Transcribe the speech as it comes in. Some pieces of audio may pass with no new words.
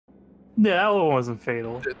Yeah, that one wasn't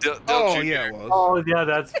fatal. Oh yeah, it was. Oh yeah,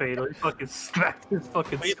 that's fatal. He fucking smacked his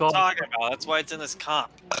fucking What are you skull. talking about? That's why it's in this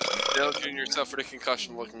comp. Dale Jr. suffered a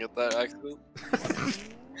concussion looking at that accident.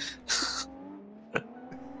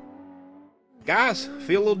 Guys,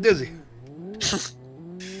 feel a little dizzy.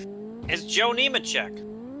 It's Joe Nemechek.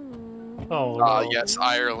 Oh no. Yes,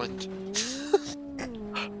 Ireland.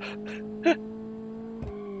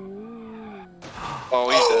 Oh,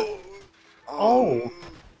 he did. Oh,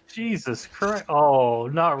 Jesus Christ! Oh,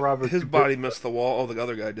 not Robert. His body missed the wall. Oh, the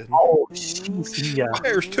other guy didn't. Oh, jeez, yeah.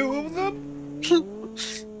 There's two of them.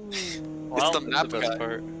 Well, It's the map the best guy.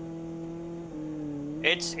 part.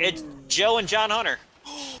 It's Joe and John Hunter.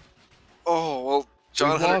 Oh, well,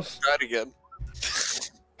 John We've Hunter lost. tried again.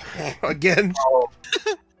 Again.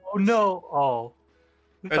 Oh no! Oh,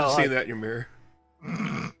 I just seen that in your mirror.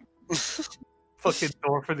 fucking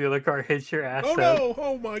door for the other car hits your ass Oh out. no!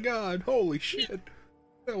 Oh my god! Holy shit!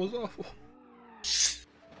 That was awful.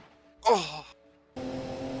 Oh.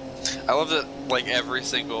 I love that, like, every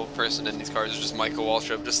single person in these cars is just Michael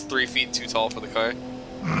Waltrip, just 3 feet too tall for the car.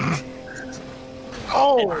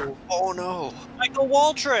 Oh! Oh no! Michael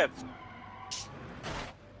Waltrip.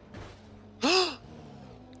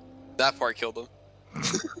 That part killed him.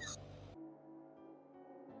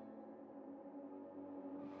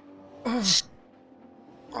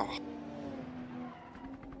 Oh.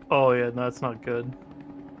 Oh yeah, no, that's not good.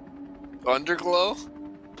 Underglow?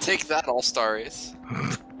 Take that, All-Star Race.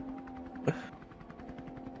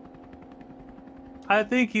 I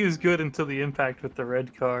think he was good until the impact with the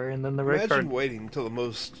red car, and then the red Imagine car. waiting until the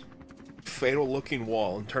most fatal-looking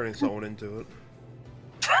wall and turning someone into it.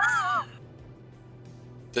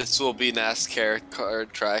 This will be NASCAR car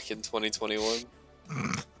track in 2021.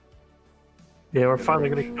 Yeah, we're finally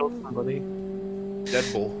gonna kill somebody.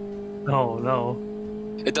 Deadpool. Oh no.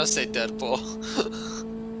 It does say Deadpool.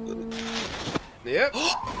 Yep.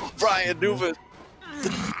 Brian Newman!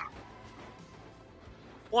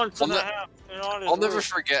 Once and a half. I'll never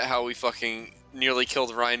forget how we fucking nearly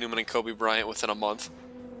killed Ryan Newman and Kobe Bryant within a month.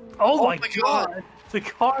 Oh, my god! The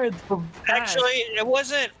car is the back. Actually, it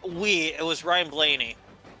wasn't we. It was Ryan Blaney.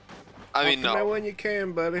 I mean, Know no. when you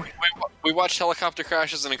can, buddy. We watched helicopter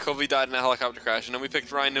crashes and then Kobe died in a helicopter crash, and then we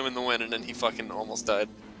picked Ryan Newman to win, and then he fucking almost died.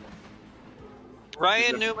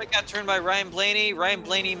 Ryan Newman got turned by Ryan Blaney. Ryan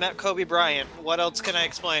Blaney met Kobe Bryant. What else can I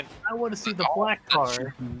explain? I want to see the black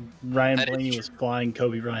car. Ryan That is Blaney was flying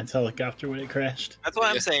Kobe Bryant's helicopter when it crashed. That's what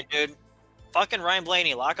I'm saying, dude. Fucking Ryan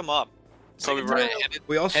Blaney, lock him up. Kobe Bryant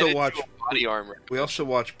We also watched watched. body armor. We also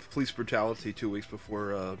watched police brutality 2 weeks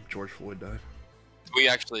before George Floyd died. We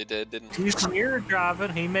actually did, didn't we? He's mirror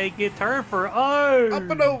driving. He may get turned for Up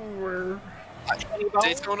and over.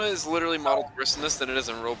 Daytona is literally modeled worse in this than it is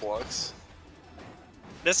in Roblox.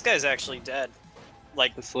 This guy's actually dead.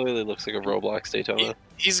 Like, This literally looks like a Roblox Daytona.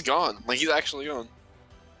 He's gone. Like, he's actually gone.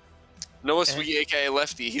 Noah Sweet, aka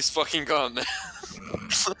Lefty, he's fucking gone, man.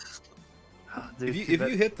 Dude, If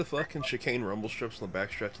you hit the fucking chicane rumble strips on the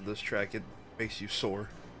backstretch of this track, it makes you sore.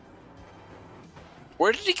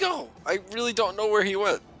 Where did he go? I really don't know where he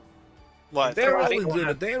went. what? Dan karate? Weldon's in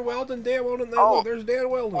it. Dan Weldon. Oh. There's Dan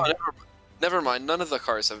Weldon. Oh, never mind. None of the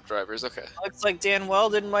cars have drivers. Okay. Looks like Dan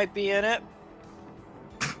Weldon might be in it.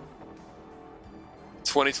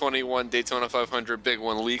 2021 Daytona 500 big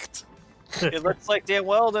one leaked. It looks like Dan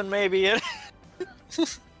Weldon may be in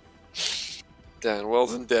it. Dan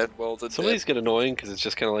Weldon dead. Weldon Some of these get annoying because it's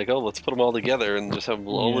just kind of like, oh, let's put them all together and just have them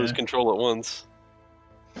all lose Yeah. control at once.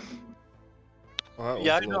 Well, that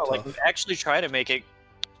Yeah, I was a know. little Like, tough. actually try to make it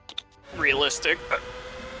realistic.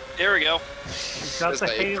 There we go. He's got the That's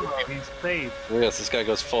like- halo. He's safe. Yes, this guy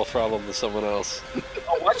goes full throttle to someone else.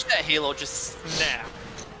 Oh, watch that halo just snap.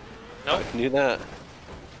 Nope. I knew that.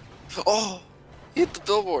 Oh, he hit the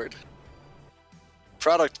billboard.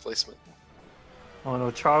 Product placement. Oh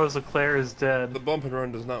no, Charles Leclerc is dead. The bump and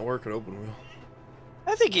run does not work at open wheel.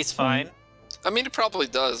 I think he's fine. I mean, it probably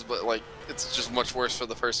does, but like, it's just much worse for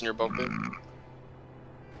the person you're bumping.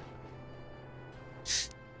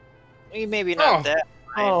 Maybe not Oh. that.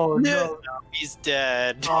 fine. Oh no. He's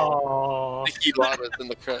dead. Oh. Nicky Lauda's in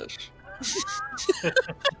the crash.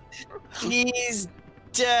 He's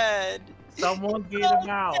dead. Someone get him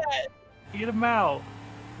out. Get him out.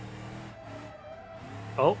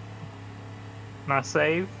 Oh. Not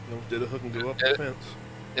safe. Almost did a hook and go up the fence.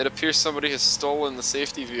 It appears somebody has stolen the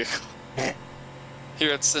safety vehicle.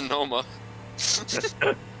 Here at Sonoma.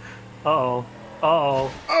 Uh-oh.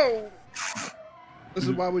 Uh-oh. Oh! This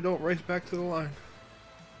is why we don't race back to the line.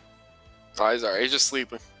 Oh, he's alright, he's just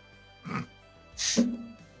sleeping.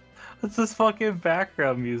 What's this fucking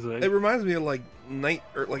background music? It reminds me of like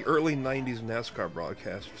early '90s NASCAR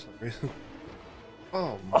broadcasts for some reason.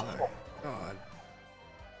 Oh my god,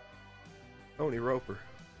 Tony Roper.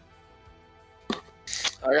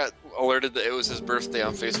 I got alerted that it was his birthday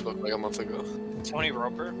on Facebook like a month ago. Tony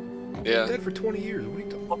Roper. Yeah. Dead for 20 years. What are you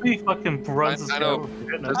talking about? He fucking runs I his know.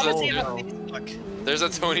 show. How does he Oh, have no. Facebook? There's a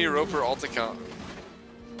Tony Roper alt account.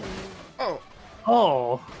 Oh,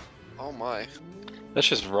 Oh. Oh my. That's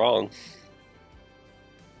just wrong.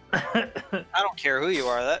 I don't care who you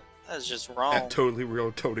are. That is just wrong. that totally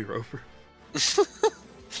real Tony Roper. It's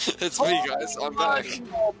me, guys. I'm back.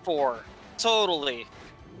 For totally.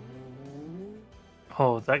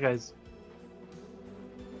 Oh, that guy's.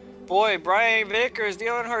 Boy, Brian Vickers,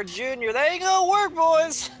 Dale Earnhardt Jr. That ain't gonna work,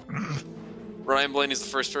 boys. Ryan Blaney's the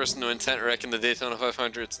first person to intent wreck in the Daytona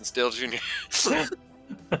 500 since Dale Jr.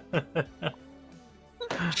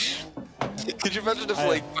 Could you imagine if,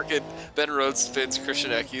 like, fucking Ben Rhodes spins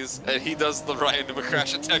Christian Eckes and he does the Ryan Newman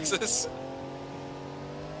crash in Texas?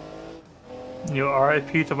 You know,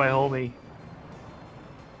 RIP to my homie.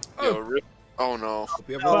 Yo, rip. Oh no.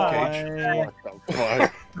 We have a roll cage.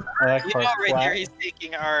 That You part's know, right flat. there, he's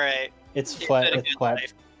thinking, all right. It's he's flat. had a It's good flat.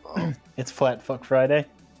 life. Oh. It's flat. Fuck Friday.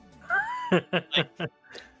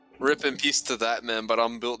 Rip in peace to that man, but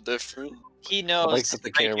I'm built different. He I knows. like that the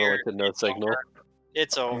right camera here, went to no it's signal. over.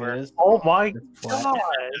 It's There over. it is. Oh my It's flat. god.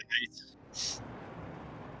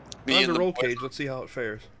 Me Run and the the roll boys, cage. Let's see how it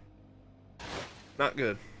fares. Not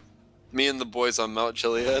good. me and the boys on Mount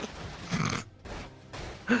Chiliad.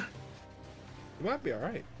 You might be all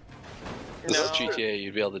right. This is No. GTA.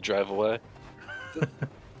 You'd be able to drive away.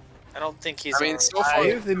 I don't think he's. I mean, alright. so far, Maybe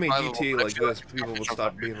if they made survivable, GTA but I like feel this, like people would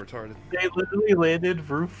stop being retarded. They literally landed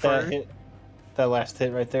roof That first. hit. That last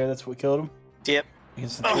hit right there. That's what killed him. Yep.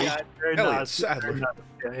 Against the Oh, tree. God. They're Elliot not- Sadler. they're not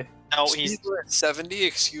okay. No, Speed he's. limit 70,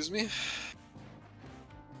 excuse me?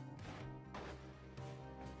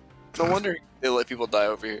 No wonder they let people die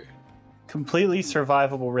over here. Completely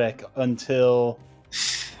survivable wreck until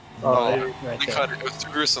Oh, right They there. cut it. It was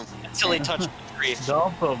too gruesome. Until he touched the tree.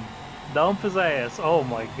 dump him. Dump his ass. Oh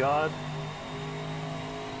my god.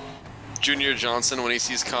 Junior Johnson when he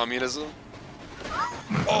sees communism.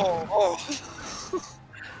 Oh.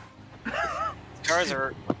 Cars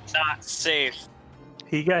are not safe.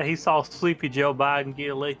 He saw Sleepy Joe Biden get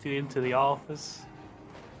elected into the office.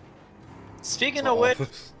 Speaking of which,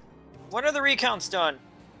 when are the recounts done?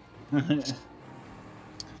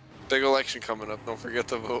 Big election coming up. Don't forget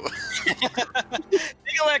to vote.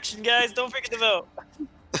 Big election, guys. Don't forget to vote.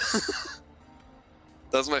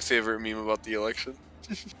 That's my favorite meme about the election.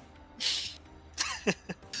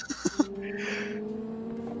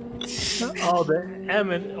 Oh, the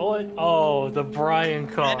Emmett. Oh, the Brian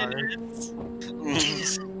car.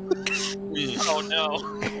 Oh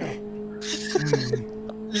no.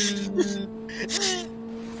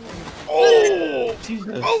 Oh!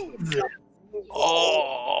 Jesus.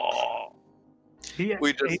 Oh! He,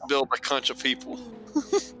 We just built a bunch of people.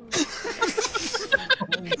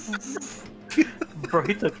 bro,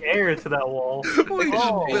 he took air into that wall. We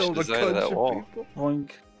Oh. should build a Design of that country wall. people.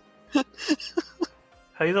 Boink.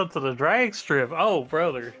 He's up to the drag strip. Oh,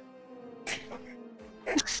 brother.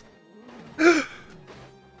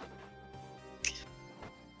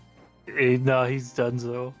 No, he's done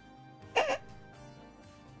so.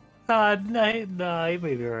 Nah, he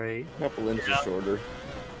may be alright. A couple inches shorter.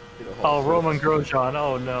 Oh, Roman Grosjean.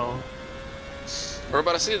 Oh no. We're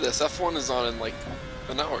about to see this. F1 is on in like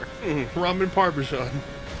an hour. Ramen Parmesan.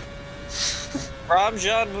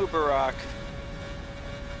 Ramjan Mubarak.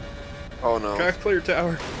 Oh no. Crack Clear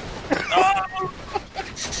Tower.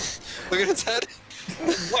 Look at his head.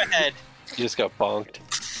 What head? You just got bonked.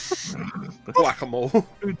 Whack-a-mole.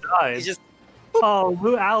 Who died? He just. Oh,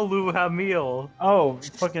 Alu Hamil. Oh,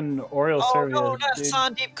 fucking Oreo Oh cereal. no, not dude.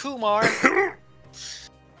 Sandeep Kumar.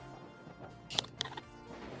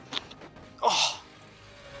 Oh.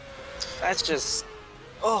 That's just.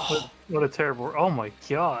 Oh. What a terrible. Oh my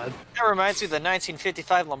god. That reminds me of the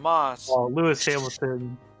 1955 Le Mans. Oh, Lewis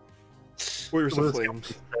Hamilton. Where's the Lewis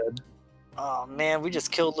flames? Hamilton. Oh man, we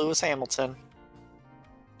just killed Lewis Hamilton.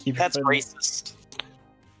 Keep your That's foot in. racist.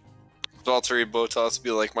 Valtteri Bottas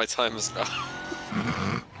be like, my time is now.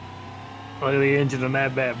 Look at the engine on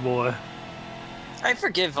that bad boy. I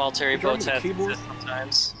forgive Valtteri Did you already Bottas keyboard?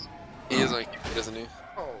 sometimes. He is on keyboard, isn't he?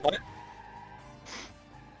 What?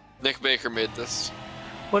 Nick Baker made this.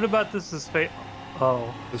 What about this is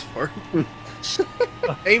Oh. This far.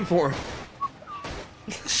 Aim for him.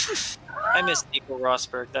 I miss Nico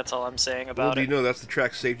Rosberg. That's all I'm saying Well, about do you it. know that's the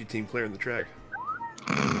track safety team clearing the track?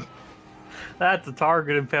 That's a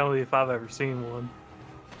targeting penalty if I've ever seen one.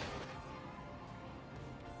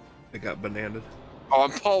 They got bananaed. Oh,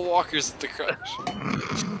 and Paul Walker's at the crush.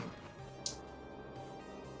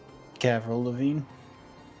 Gavril Lavigne.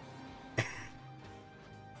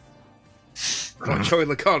 Oh, Joey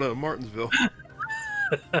Lacana of Martinsville.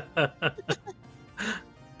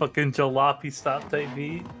 Fucking jalopy stop type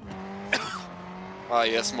beat. Ah,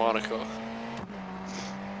 yes, Monaco.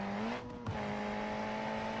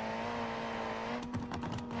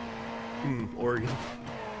 Oregon.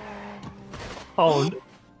 Oh,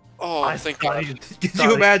 Oh, thank God. Could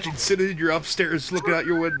you imagine sitting in your upstairs looking out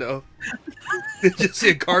your window and just see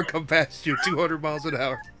a car come past you 200 miles an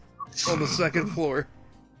hour on the second floor?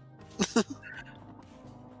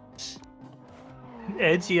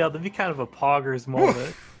 Edgy, that'd be kind of a poggers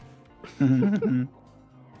moment.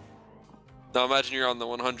 Now imagine you're on the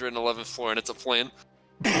 111th floor and it's a plane.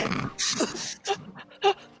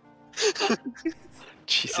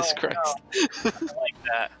 Jesus Oh, Christ. no. I don't like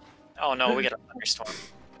that. Oh no, we got a thunderstorm.